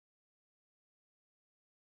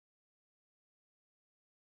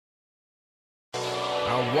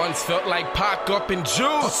I once felt like Pac up in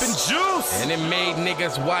juice. And it made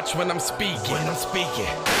niggas watch when I'm speaking.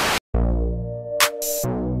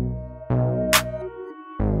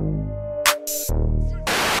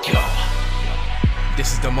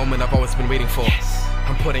 This is the moment I've always been waiting for.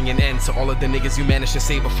 I'm putting an end to all of the niggas you managed to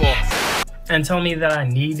say before. And told me that I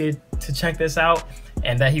needed to check this out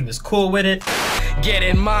and that he was cool with it. Get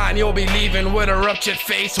in mind, you'll be leaving with a ruptured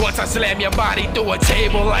face once I slam your body through a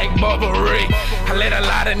table like Burberry. I let a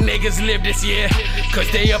lot of niggas live this year,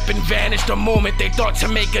 cause they up and vanished the moment they thought to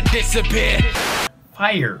make it disappear.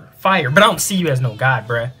 Fire, but I don't see you as no god,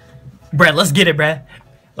 bruh. Bruh, let's get it, bruh.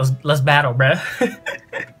 Let's battle, bruh.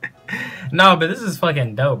 No, but this is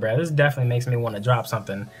fucking dope, bruh. This definitely makes me want to drop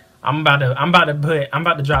something. I'm about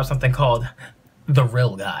to drop something called The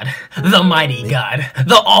Real God, The Mighty God,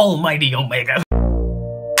 The Almighty Omega.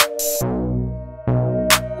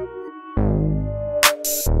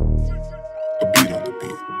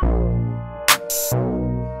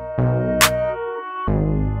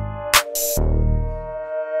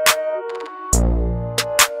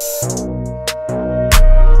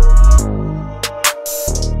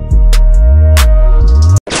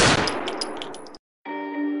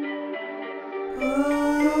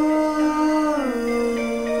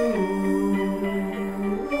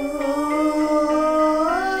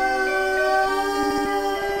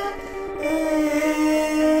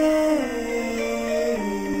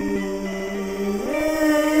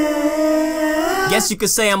 Guess you could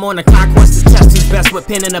say I'm on a clock. What's the test? Who's best with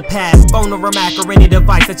pen and a pad? Phone or a Mac or any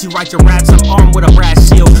device that you write your raps. I'm armed with a brass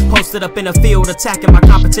shield, posted up in the field, attacking my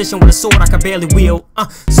competition with a sword I can barely wield.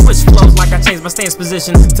 Switch flows like I changed my stance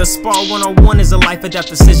position. To spar 1-on-1 is a life or death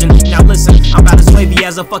decision. Now listen, I'm about as wavy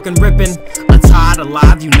as a fucking rippin'. A tide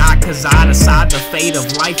alive, you not, cause I decide the fate of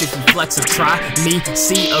life. If you flex or try me,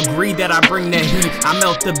 see, agree that I bring the heat. I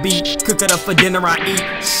melt the beat, cook it up for dinner I eat.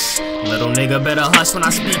 Shh, little nigga better hush when I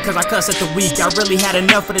speak, cause I cuss at the weak. I really had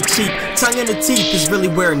enough of the cheek. Tongue in the teeth is really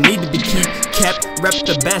where it need to be kept. Rep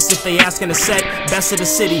the best if they asking a set. Best of the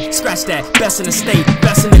city, scratch that. Best in the state,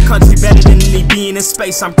 best in the country, better than any being in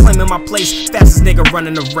space. I'm claiming my place, fastest nigga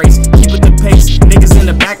running the race. Keep it the pace, niggas in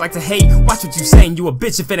the back like to hate. Watch what you saying, you a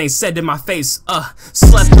bitch if it ain't said in my face.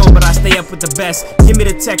 Slept on but I stay up with the best. Give me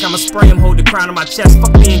the tech, I'ma spray him, hold the crown on my chest.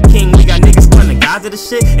 Fuck being king, we got niggas claiming God to the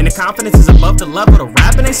shit. And the confidence is above the level of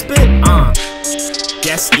rapping they spit.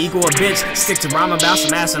 Guess equal a bitch. Stick to rhyme about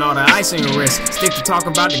some ass and all the ice on your wrist. Stick to talk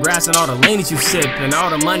about the grass and all the lean that you sip. And all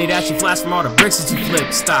the money that you flash from all the bricks that you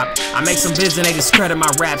flip. Stop, I make some biz and they discredit my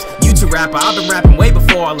raps. YouTube rapper, I've been rapping way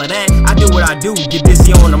before all of that. I do what I do, get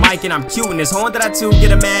busy on the mic and I'm cute. And this horn that I too,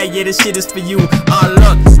 get a mad, yeah this shit is for you.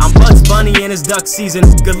 Look, I'm Bugs Bunny and it's duck season.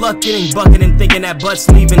 Good luck getting bucket and thinking that butt's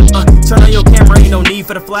leaving. Turn on your camera, ain't no need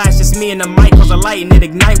for the flash. Just me and the mic, cause I light and it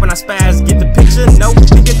ignite when I spaz. Get the picture? No,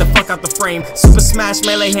 then get the fuck out the frame. Super smash,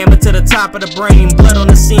 melee hammer to the top of the brain. Blood on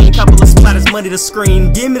the scene, couple of splatters, money to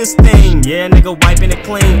screen. Give me this thing, yeah nigga wiping it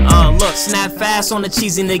clean. Look, snap fast on the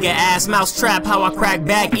cheesy nigga ass. Mouse trap, how I crack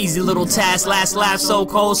back, easy little task. Last laugh, so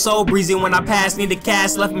cold, so breezy when I pass. Need a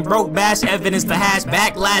cast, left him broke, bash, evidence to hash.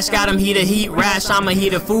 Backlash, got him heat rash. I'ma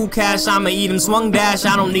heat a food cash, I'ma eat him swung dash.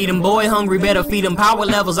 I don't need him, boy hungry, better feed him. Power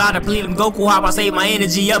levels, I deplete him. Goku, how I save my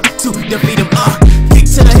energy up to defeat him.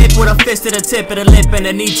 To the hip with a fist to the tip of the lip and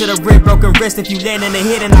a knee to the rib, broken wrist. If you land in the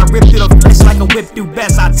hit and I rip through the flesh like a whip through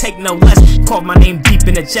best, I take no less. Call my name deep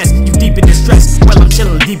in the chest, you deep in distress. Well, I'm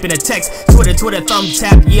chillin' deep in the text. Twitter, thumb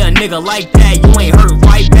tap, yeah, a nigga like that. You ain't hurt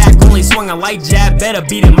right back, only swung a light jab. Better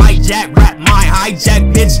beat it, Mike Jack, rap my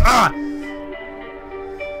hijack, bitch.